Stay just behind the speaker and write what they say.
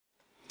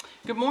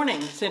Good morning,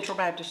 Central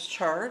Baptist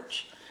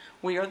Church.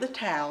 We are the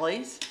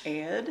Tallies,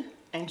 Ed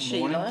and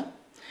Sheila,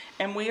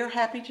 and we are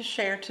happy to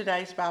share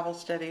today's Bible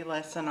study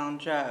lesson on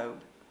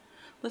Job.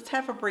 Let's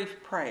have a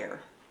brief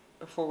prayer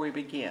before we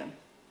begin.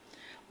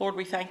 Lord,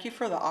 we thank you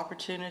for the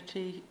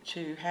opportunity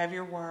to have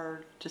your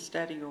word, to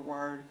study your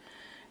word,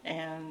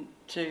 and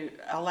to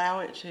allow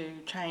it to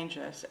change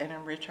us and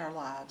enrich our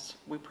lives.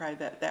 We pray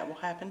that that will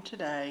happen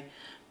today,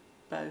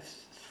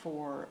 both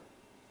for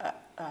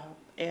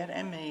Ed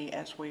and me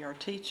as we are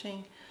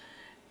teaching,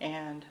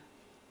 and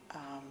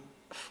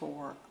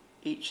for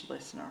each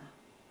listener.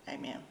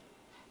 Amen.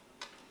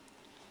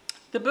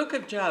 The book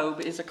of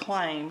Job is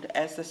acclaimed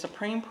as the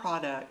supreme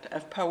product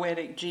of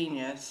poetic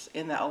genius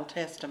in the Old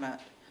Testament,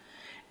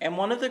 and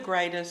one of the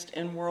greatest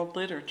in world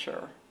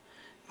literature.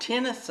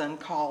 Tennyson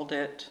called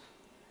it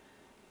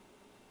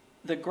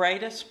the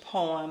greatest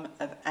poem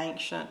of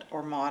ancient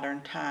or modern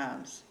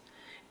times.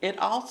 It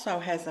also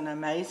has an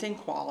amazing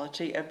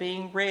quality of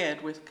being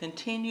read with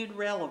continued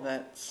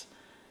relevance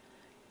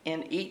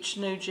in each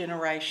new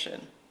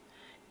generation.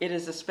 It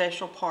is a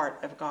special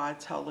part of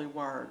God's holy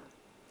word.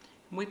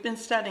 We've been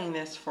studying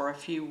this for a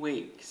few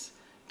weeks.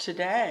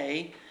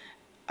 Today,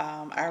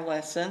 our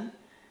lesson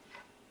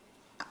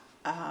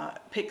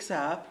picks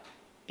up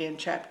in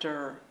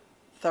chapter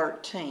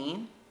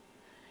 13,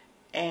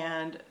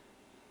 and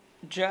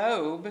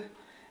Job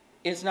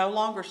is no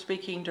longer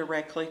speaking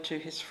directly to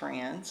his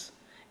friends.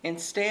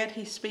 Instead,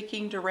 he's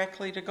speaking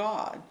directly to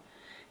God.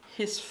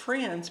 His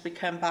friends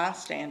become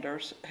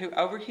bystanders who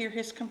overhear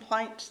his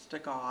complaints to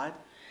God,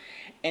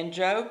 and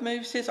Job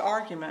moves his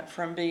argument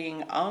from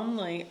being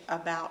only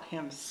about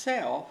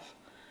himself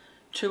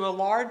to a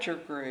larger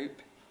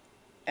group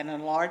and a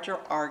larger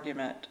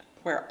argument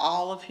where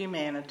all of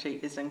humanity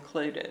is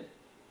included.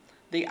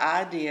 The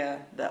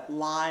idea that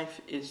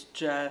life is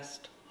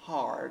just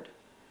hard.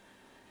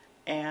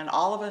 And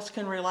all of us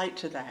can relate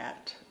to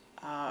that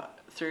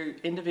through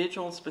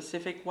individual and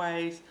specific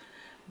ways,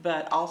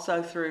 but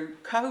also through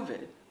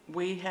COVID.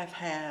 We have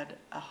had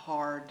a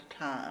hard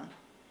time.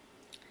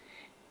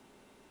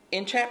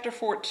 In chapter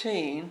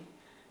 14,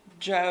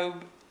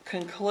 Job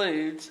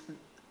concludes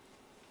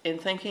in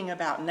thinking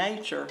about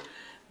nature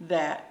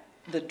that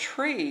the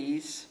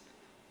trees,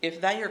 if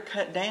they are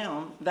cut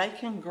down, they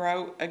can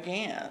grow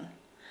again.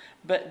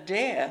 But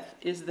death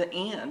is the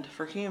end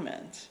for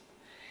humans.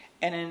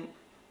 And in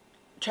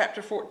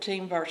chapter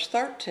 14, verse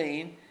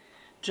 13,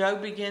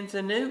 Job begins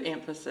a new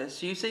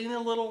emphasis using the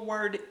little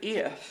word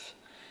if,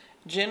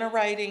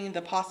 generating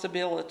the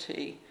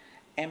possibility,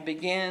 and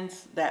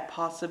begins that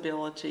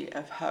possibility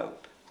of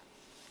hope.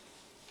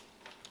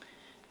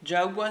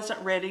 Job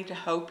wasn't ready to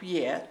hope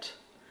yet,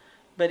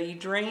 but he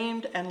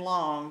dreamed and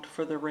longed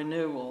for the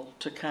renewal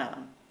to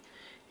come.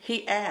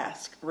 He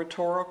asked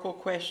rhetorical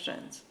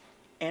questions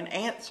and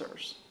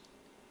answers.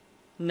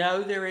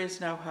 No, there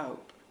is no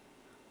hope.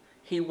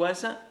 He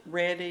wasn't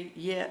ready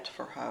yet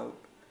for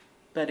hope,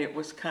 but it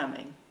was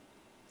coming.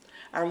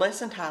 Our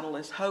lesson title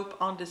is Hope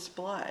on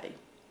Display.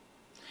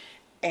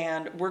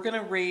 And we're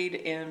going to read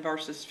in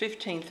verses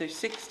 15 through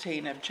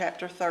 16 of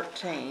chapter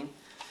 13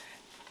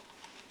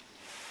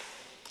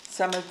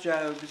 some of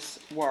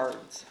Job's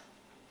words.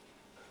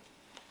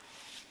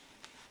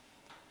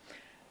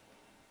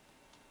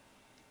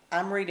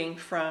 I'm reading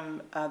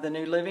from the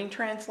New Living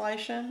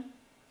Translation,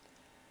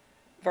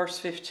 verse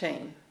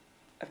 15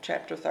 of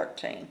chapter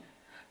 13.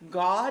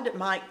 God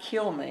might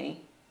kill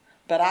me,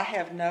 but I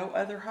have no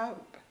other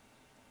hope.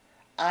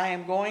 I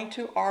am going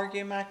to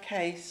argue my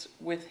case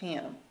with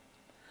him,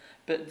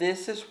 but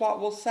this is what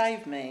will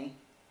save me.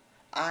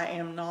 I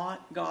am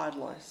not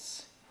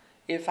godless.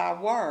 If I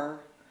were,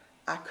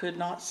 I could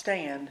not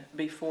stand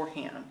before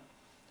him.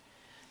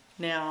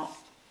 Now,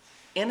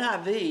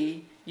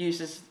 NIV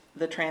uses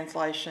the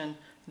translation,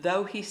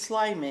 though he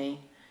slay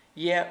me,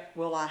 yet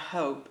will I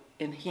hope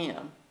in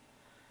him.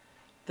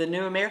 The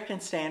New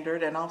American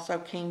Standard and also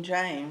King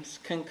James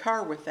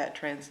concur with that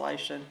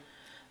translation,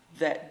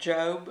 that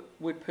Job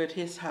would put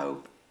his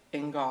hope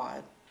in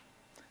God.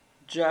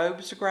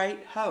 Job's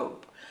great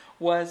hope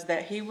was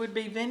that he would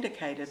be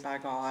vindicated by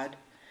God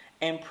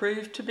and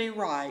proved to be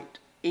right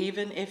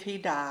even if he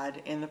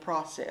died in the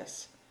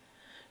process.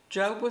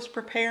 Job was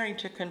preparing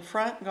to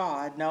confront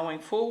God, knowing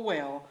full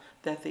well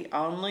that the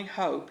only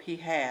hope he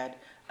had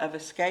of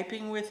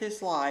escaping with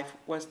his life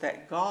was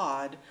that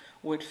God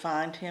would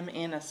find him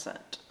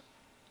innocent.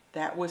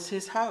 That was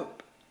his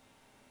hope.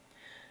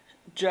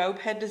 Job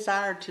had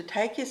desired to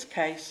take his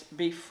case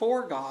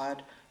before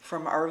God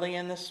from early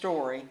in the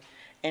story,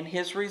 and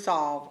his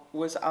resolve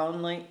was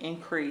only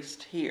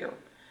increased here.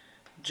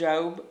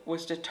 Job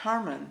was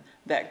determined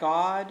that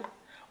God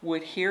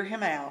would hear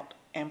him out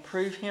and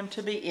prove him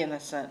to be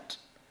innocent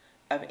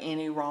of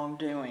any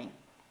wrongdoing.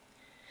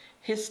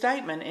 His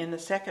statement in the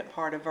second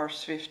part of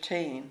verse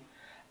 15,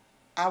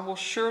 I will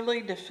surely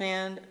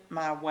defend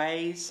my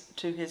ways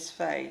to his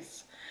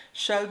face,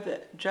 showed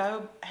that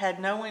Job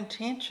had no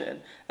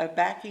intention of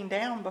backing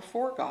down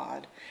before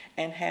God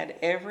and had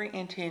every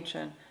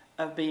intention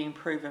of being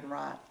proven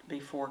right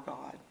before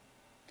God.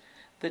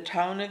 The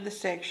tone of the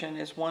section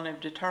is one of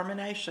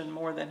determination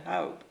more than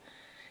hope.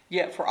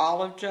 Yet for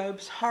all of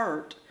Job's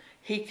hurt,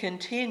 he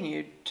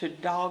continued to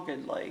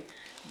doggedly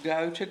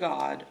go to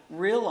God,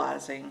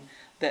 realizing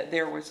that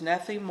there was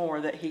nothing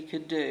more that he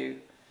could do.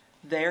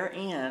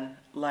 Therein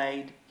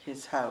laid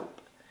his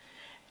hope.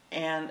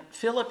 And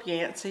Philip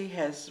Yancey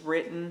has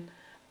written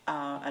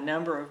a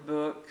number of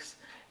books.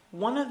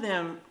 One of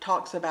them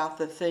talks about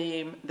the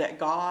theme that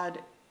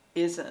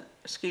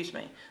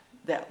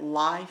that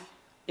life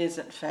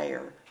isn't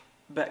fair,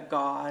 but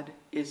God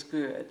is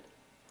good.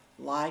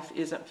 Life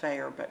isn't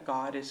fair, but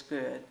God is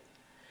good.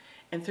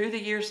 And through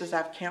the years, as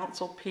I've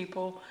counseled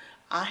people,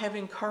 I have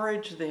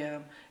encouraged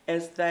them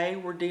as they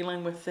were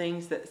dealing with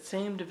things that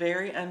seemed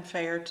very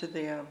unfair to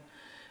them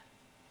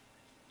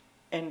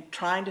and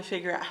trying to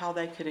figure out how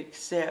they could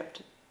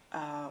accept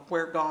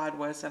where God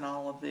was in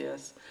all of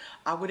this.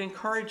 I would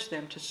encourage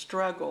them to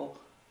struggle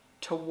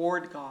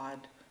toward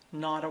God,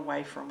 not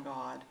away from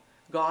God.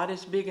 God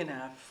is big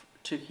enough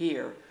to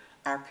hear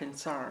our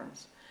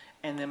concerns.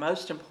 And the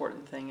most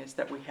important thing is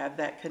that we have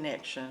that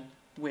connection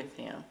with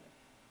Him.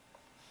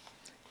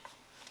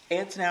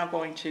 Ed's now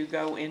going to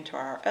go into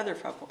our other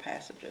focal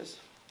passages.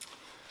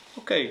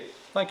 Okay,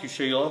 thank you,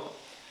 Sheila.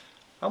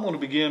 I'm going to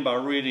begin by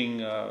reading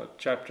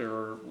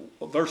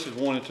verses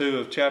 1 and 2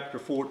 of chapter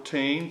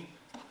 14.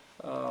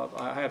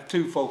 I have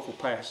two focal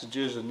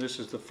passages, and this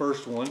is the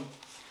first one,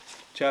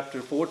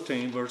 chapter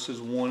 14,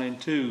 verses 1 and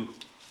 2.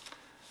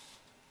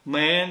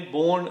 Man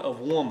born of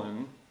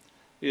woman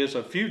is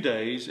a few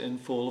days and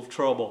full of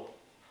trouble.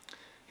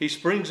 He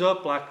springs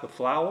up like the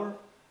flower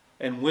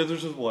and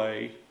withers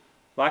away.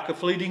 Like a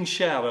fleeting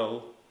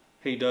shadow,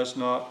 he does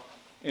not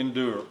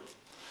endure.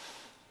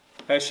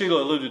 As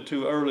Sheila alluded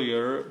to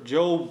earlier,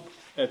 Job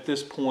at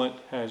this point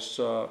has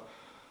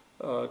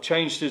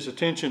changed his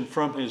attention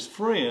from his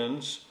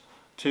friends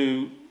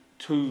to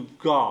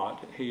God.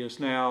 He is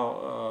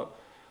now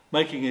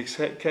making his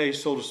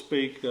case, so to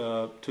speak,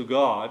 to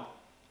God.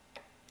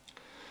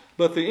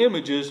 But the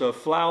images of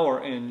flower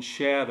and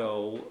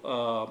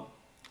shadow,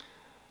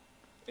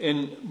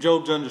 in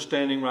Job's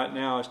understanding right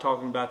now, is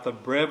talking about the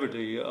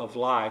brevity of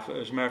life.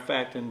 As a matter of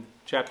fact, in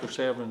chapter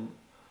 7,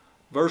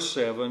 verse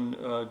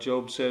 7,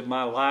 Job said,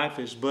 "My life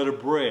is but a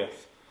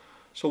breath."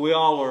 So we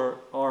all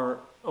are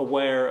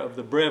aware of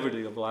the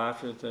brevity of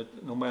life,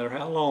 that no matter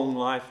how long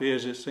life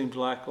is, it seems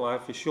like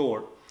life is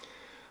short.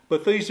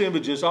 But these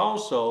images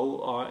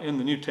also, in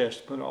the New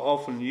Testament, are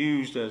often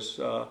used as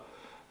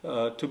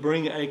to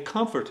bring a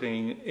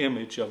comforting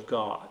image of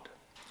God.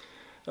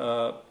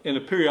 In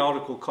a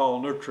periodical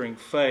called Nurturing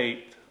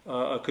Faith,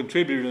 a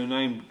contributor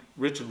named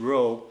Richard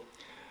Rowe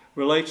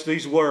relates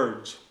these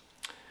words: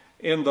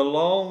 "In the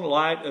long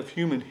light of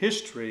human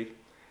history,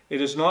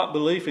 it is not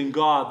belief in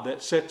God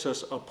that sets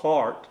us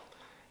apart.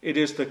 It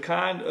is the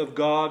kind of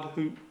God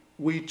who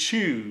we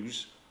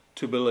choose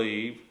to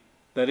believe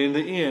that in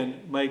the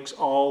end makes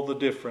all the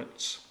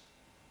difference."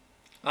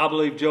 I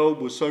believe Job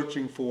was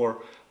searching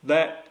for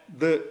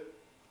the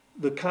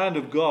kind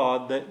of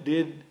God that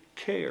did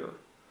care.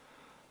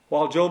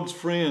 While Job's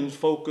friends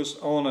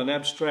focused on an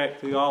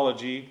abstract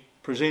theology,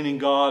 presenting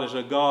God as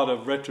a God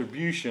of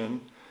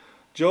retribution,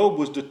 Job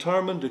was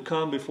determined to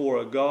come before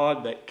a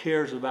God that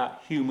cares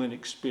about human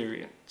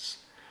experience.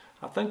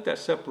 I think that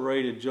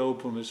separated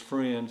Job from his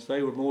friends.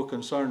 They were more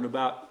concerned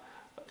about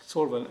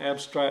sort of an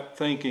abstract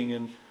thinking,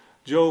 and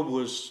Job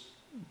was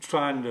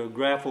trying to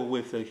grapple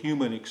with the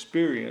human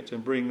experience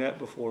and bring that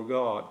before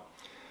God.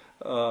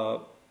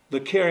 The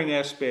caring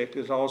aspect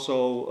of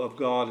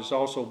God is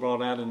also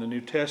brought out in the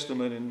New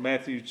Testament in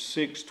Matthew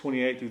 6,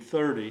 28 through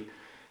 30.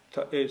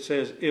 It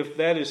says, "If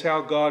that is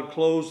how God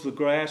clothes the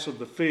grass of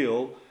the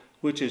field,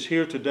 which is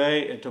here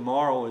today and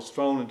tomorrow is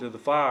thrown into the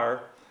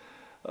fire,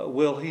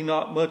 will He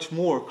not much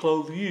more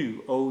clothe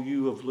you, O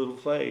you of little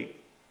faith?"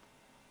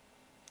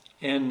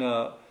 And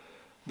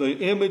the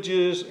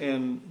images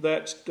and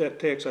that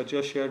text I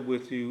just shared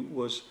with you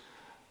was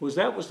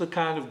the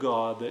kind of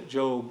God that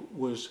Job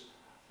was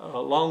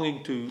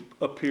longing to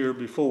appear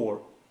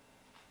before.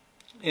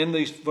 In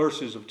these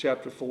verses of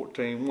chapter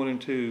 14, 1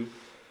 and 2,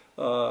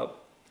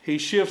 he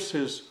shifts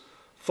his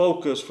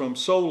focus from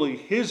solely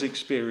his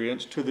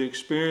experience to the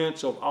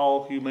experience of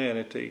all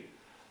humanity.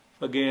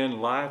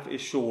 Again, life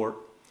is short.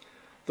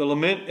 The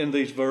lament in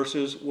these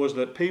verses was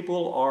that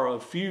people are a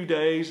few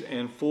days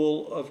and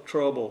full of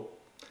trouble.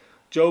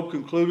 Job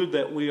concluded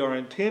that we are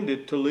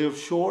intended to live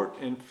short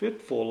and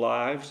fitful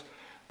lives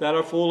that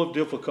are full of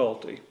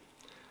difficulty.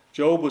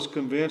 Job was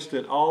convinced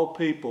that all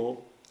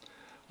people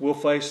will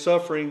face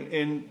suffering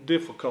and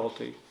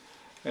difficulty,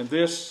 and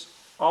this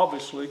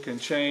obviously can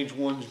change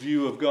one's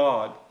view of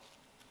God.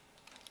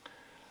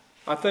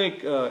 I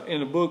think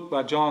in a book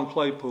by John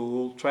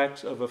Claypool,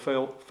 Tracts of a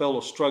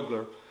Fellow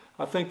Struggler,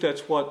 I think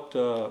that's what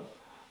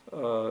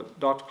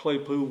Dr.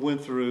 Claypool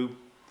went through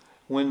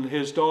when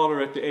his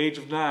daughter at the age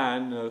of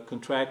 9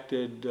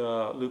 contracted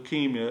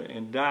leukemia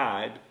and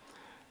died.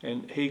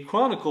 And he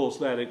chronicles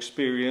that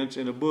experience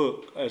in a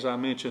book, as I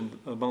mentioned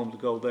a moment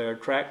ago there,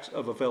 Tracts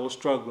of a Fellow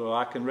Struggler.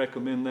 I can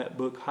recommend that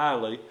book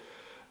highly.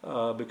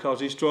 because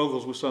he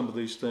struggles with some of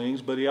these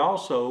things, but he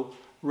also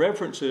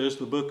references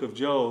the book of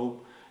Job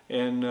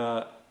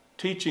and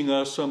teaching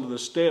us some of the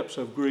steps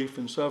of grief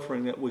and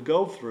suffering that we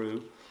go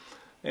through.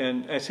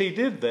 And as he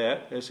did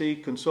that, as he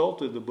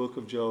consulted the book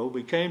of Job,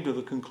 he came to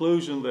the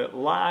conclusion that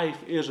life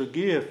is a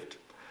gift.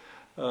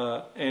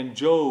 And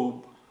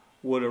Job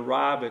would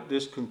arrive at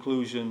this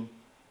conclusion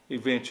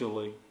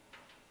eventually.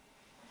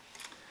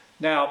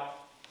 Now,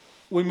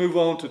 we move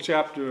on to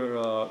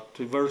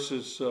to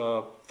verses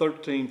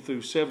 13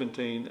 through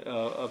 17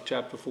 of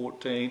chapter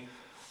 14.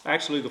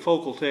 Actually, the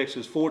focal text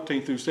is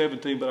 14 through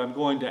 17, but I'm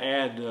going to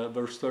add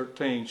verse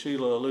 13.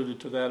 Sheila alluded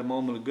to that a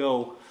moment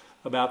ago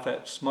about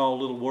that small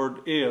little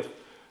word if,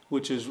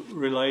 which is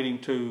relating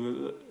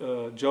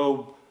to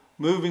Job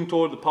moving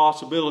toward the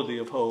possibility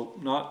of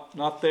hope.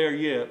 Not there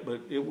yet,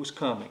 but it was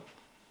coming.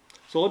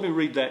 So let me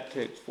read that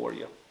text for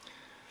you.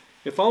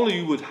 If only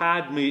you would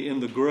hide me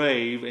in the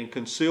grave and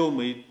conceal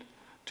me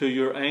till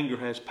your anger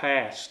has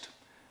passed.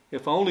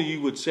 If only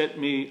you would set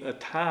me a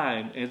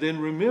time and then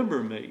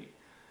remember me.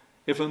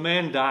 If a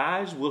man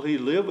dies, will he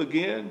live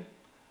again?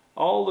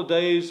 All the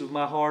days of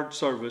my hard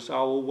service I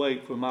will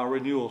wait for my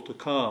renewal to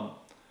come.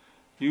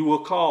 You will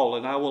call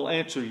and I will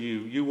answer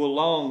you. You will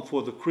long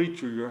for the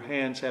creature your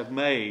hands have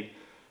made.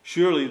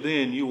 Surely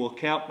then you will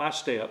count my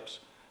steps,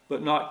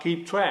 but not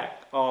keep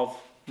track of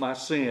my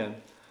sin.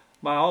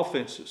 My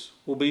offenses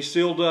will be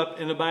sealed up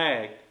in a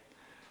bag.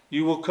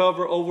 You will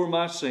cover over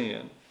my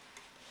sin.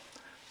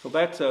 So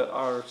that's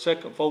our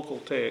second focal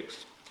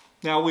text.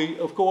 Now,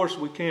 of course,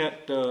 we can't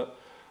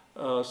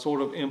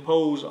sort of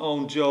impose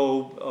on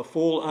Job a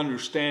full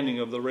understanding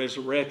of the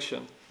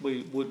resurrection.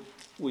 We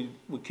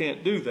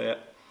can't do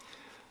that.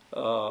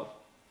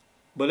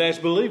 But as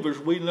believers,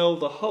 we know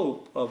the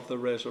hope of the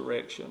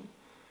resurrection.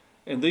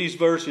 In these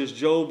verses,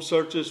 Job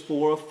searches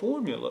for a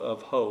formula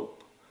of hope.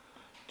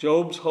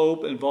 Job's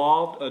hope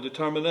involved a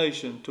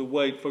determination to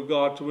wait for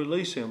God to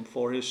release him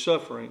from his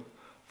suffering,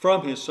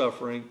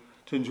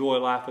 to enjoy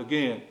life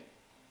again.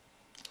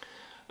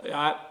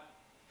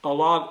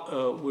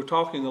 We're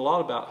talking a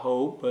lot about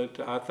hope, but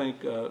I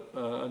think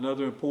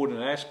another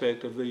important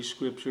aspect of these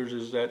scriptures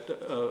is that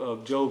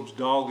of Job's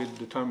dogged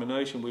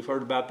determination. We've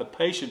heard about the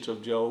patience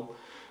of Job,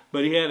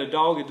 but he had a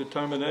dogged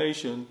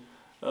determination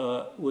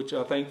which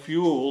I think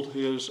fueled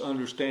his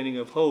understanding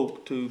of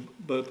hope to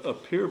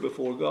appear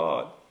before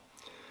God.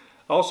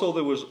 Also,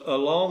 there was a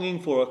longing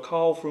for a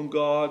call from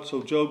God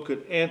so Job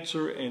could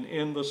answer and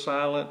end the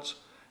silence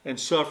and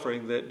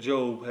suffering that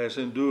Job has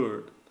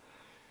endured.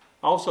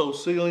 Also,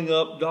 sealing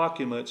up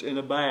documents in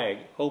a bag,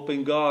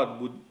 hoping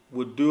God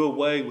would do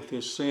away with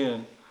his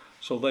sin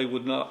so they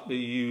would not be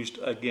used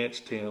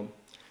against him.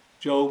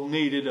 Job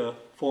needed a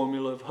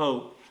formula of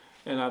hope.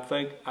 And I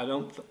think,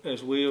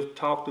 as we have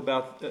talked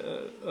about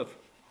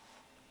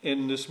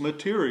in this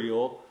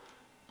material,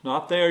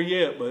 not there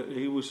yet, but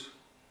he was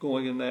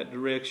going in that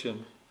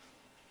direction.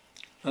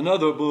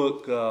 Another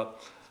book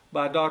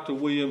by Dr.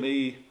 William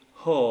E.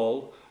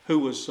 Hull, who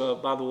was,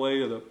 by the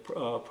way, the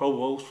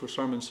provost for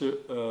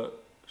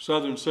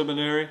Southern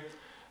Seminary,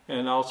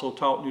 and also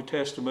taught New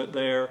Testament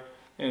there,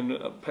 and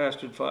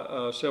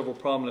pastored several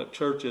prominent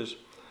churches.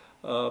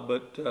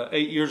 But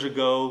 8 years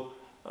ago,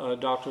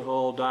 Dr.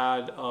 Hull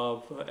died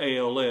of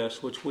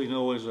ALS, which we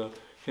know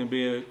can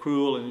be a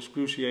cruel and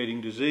excruciating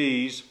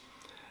disease.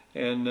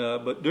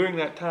 But during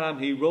that time,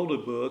 he wrote a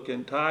book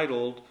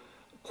entitled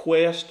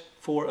Quest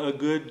for a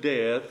Good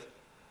Death,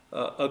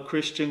 A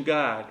Christian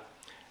Guide.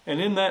 And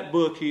in that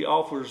book, he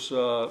offers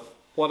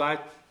what I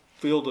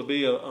feel to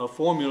be a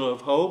formula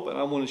of hope, and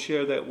I want to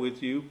share that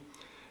with you.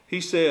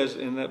 He says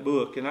in that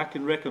book, and I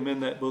can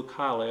recommend that book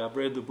highly. I've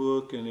read the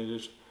book, and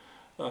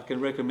I can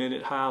recommend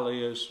it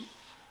highly as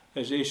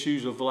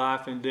issues of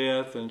life and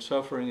death and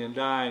suffering and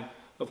dying,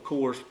 of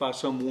course, by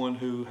someone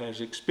who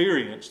has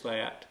experienced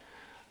that.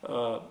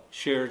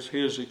 Shares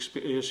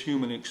his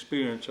human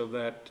experience of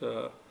that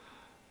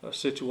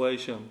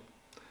situation.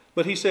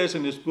 But he says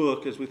in this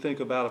book, as we think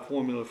about a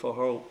formula for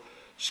hope,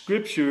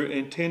 Scripture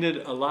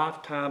intended a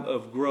lifetime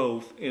of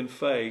growth in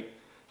faith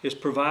is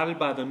provided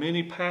by the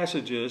many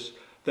passages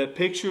that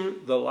picture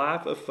the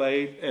life of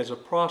faith as a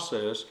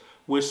process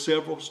with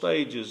several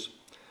stages.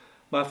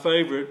 My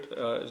favorite,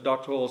 as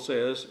Dr. Hull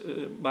says,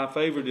 my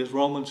favorite is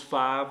Romans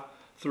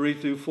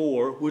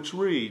 5:3-4, which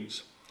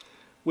reads,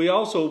 "We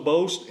also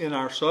boast in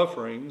our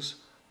sufferings,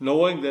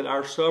 knowing that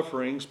our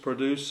sufferings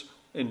produce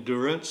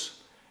endurance,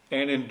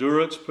 and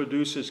endurance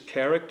produces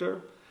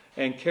character,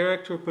 and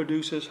character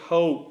produces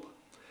hope.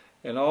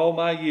 In all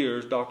my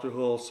years," Dr.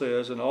 Hull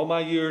says, "in all my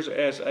years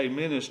as a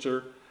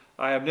minister,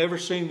 I have never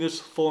seen this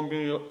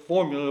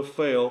formula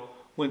fail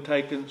when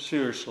taken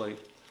seriously."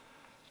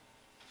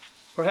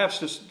 Perhaps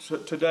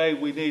today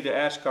we need to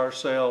ask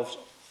ourselves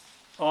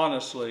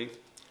honestly,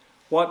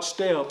 what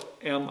step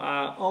am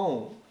I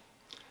on?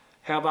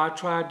 Have I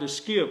tried to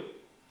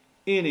skip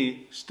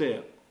any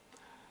step?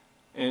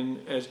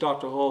 And as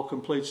Dr. Hull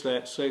completes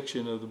that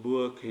section of the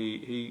book,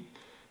 he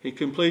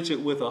completes it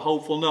with a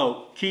hopeful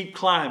note. Keep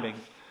climbing.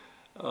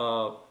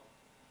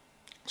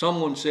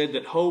 Someone said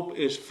that hope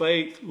is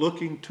faith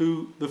looking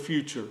to the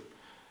future.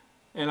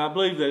 And I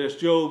believe that as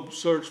Job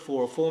searched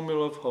for a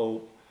formula of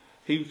hope,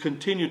 he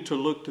continued to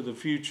look to the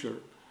future.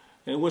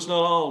 And it was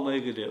not all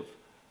negative.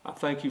 I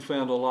think he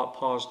found a lot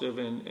positive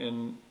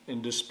in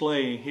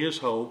displaying his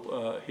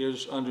hope,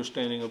 his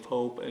understanding of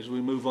hope as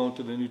we move on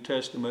to the New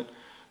Testament,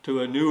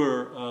 to a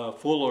newer,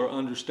 fuller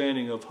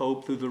understanding of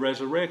hope through the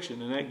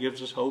resurrection. And that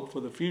gives us hope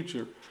for the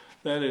future.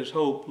 That is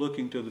hope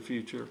looking to the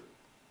future.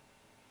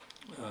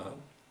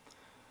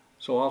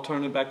 So I'll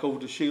turn it back over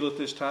to Sheila at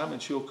this time,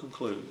 and she'll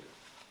conclude.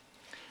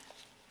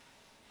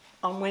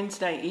 On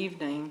Wednesday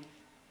evening,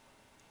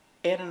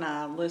 Ed and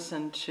I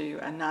listened to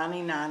a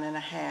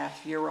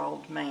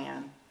 99-and-a-half-year-old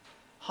man,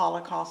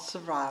 Holocaust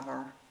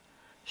survivor,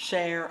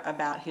 share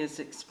about his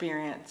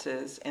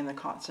experiences in the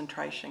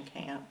concentration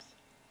camps.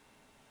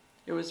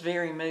 It was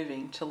very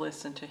moving to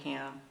listen to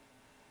him.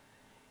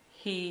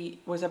 He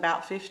was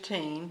about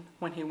 15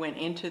 when he went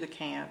into the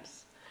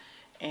camps,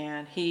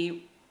 and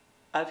he,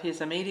 of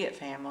his immediate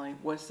family,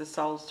 was the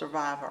sole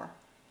survivor.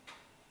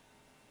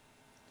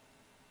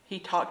 He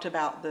talked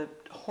about the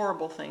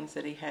horrible things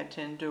that he had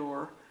to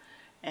endure,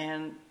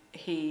 and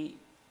he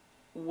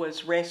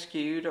was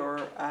rescued or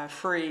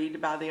freed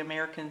by the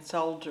American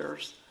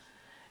soldiers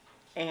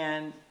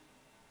and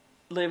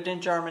lived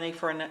in Germany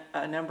for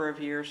a number of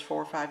years,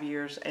 4 or 5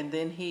 years, and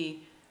then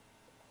he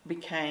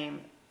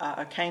came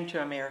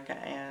to America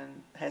and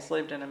has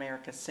lived in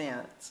America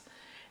since.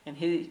 And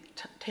he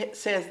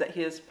says that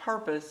his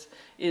purpose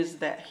is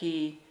that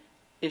he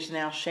is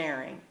now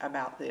sharing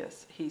about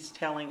this. He's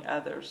telling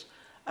others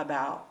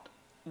about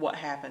what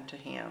happened to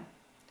him.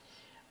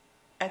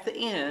 At the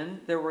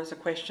end, there was a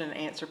question and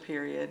answer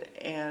period,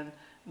 and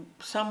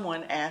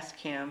someone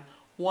asked him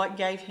what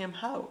gave him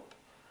hope.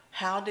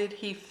 How did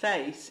he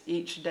face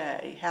each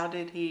day? How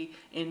did he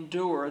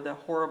endure the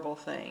horrible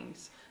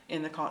things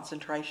in the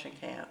concentration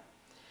camp?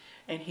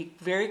 And he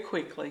very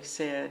quickly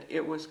said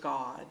it was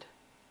God.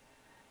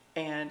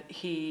 And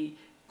he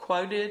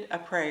quoted a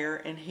prayer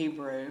in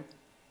Hebrew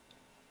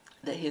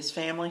that his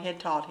family had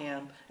taught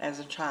him as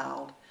a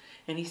child.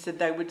 And he said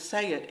they would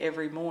say it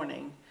every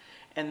morning.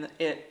 And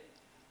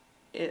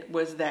it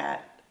was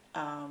that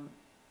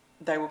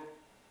they were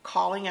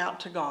calling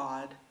out to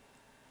God,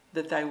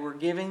 that they were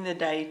giving the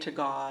day to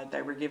God,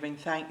 they were giving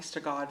thanks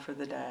to God for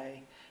the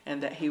day,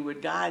 and that he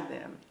would guide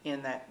them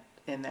in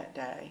that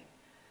day.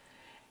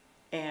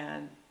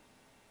 And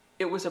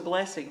it was a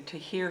blessing to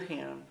hear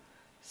him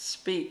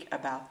speak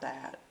about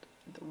that,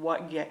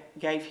 what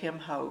gave him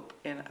hope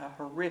in a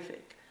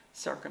horrific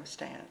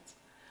circumstance.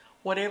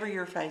 Whatever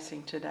you're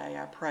facing today,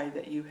 I pray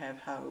that you have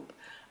hope.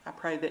 I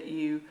pray that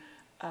you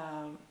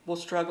will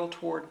struggle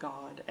toward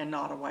God and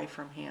not away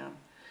from him.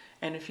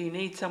 And if you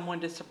need someone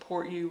to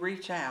support you,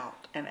 reach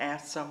out and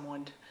ask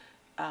someone,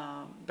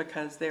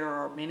 because there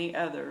are many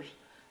others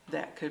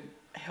that could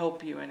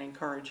help you and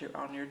encourage you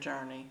on your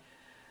journey.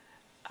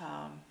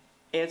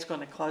 Ed's going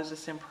to close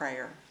us in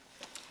prayer.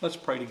 Let's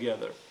pray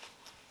together.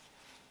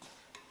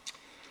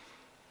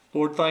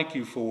 Lord, thank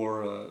you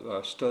for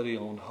a study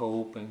on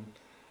hope and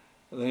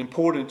the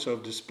importance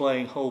of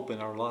displaying hope in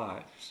our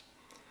lives.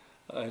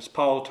 As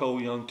Paul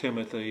told young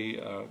Timothy,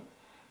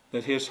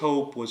 that his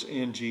hope was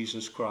in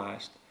Jesus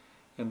Christ,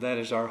 and that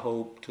is our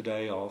hope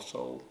today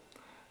also,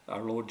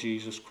 our Lord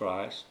Jesus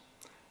Christ,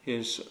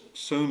 his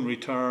soon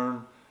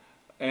return,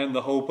 and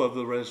the hope of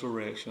the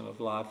resurrection of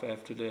life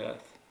after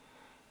death.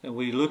 And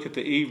we look at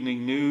the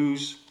evening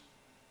news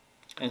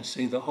and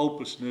see the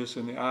hopelessness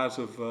in the eyes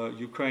of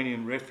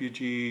Ukrainian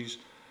refugees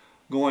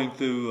going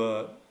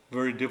through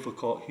very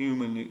difficult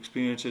human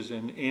experiences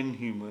and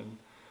inhuman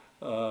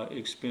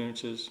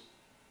experiences.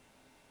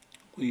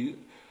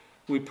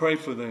 We pray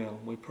for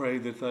them. We pray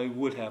that they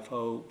would have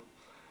hope,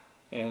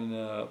 and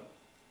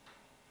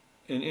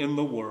in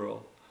the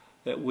world,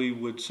 that we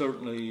would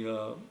certainly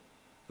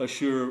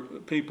assure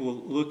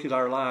people look at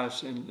our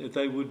lives and that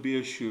they would be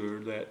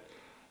assured that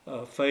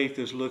faith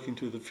is looking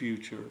to the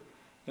future,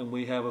 and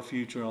we have a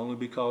future only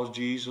because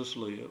Jesus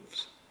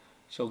lives.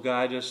 So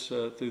guide us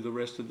through the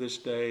rest of this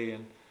day,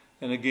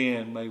 and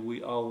again, may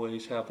we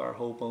always have our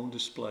hope on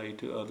display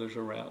to others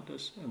around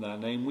us. In thy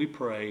name we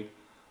pray.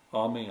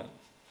 Amen.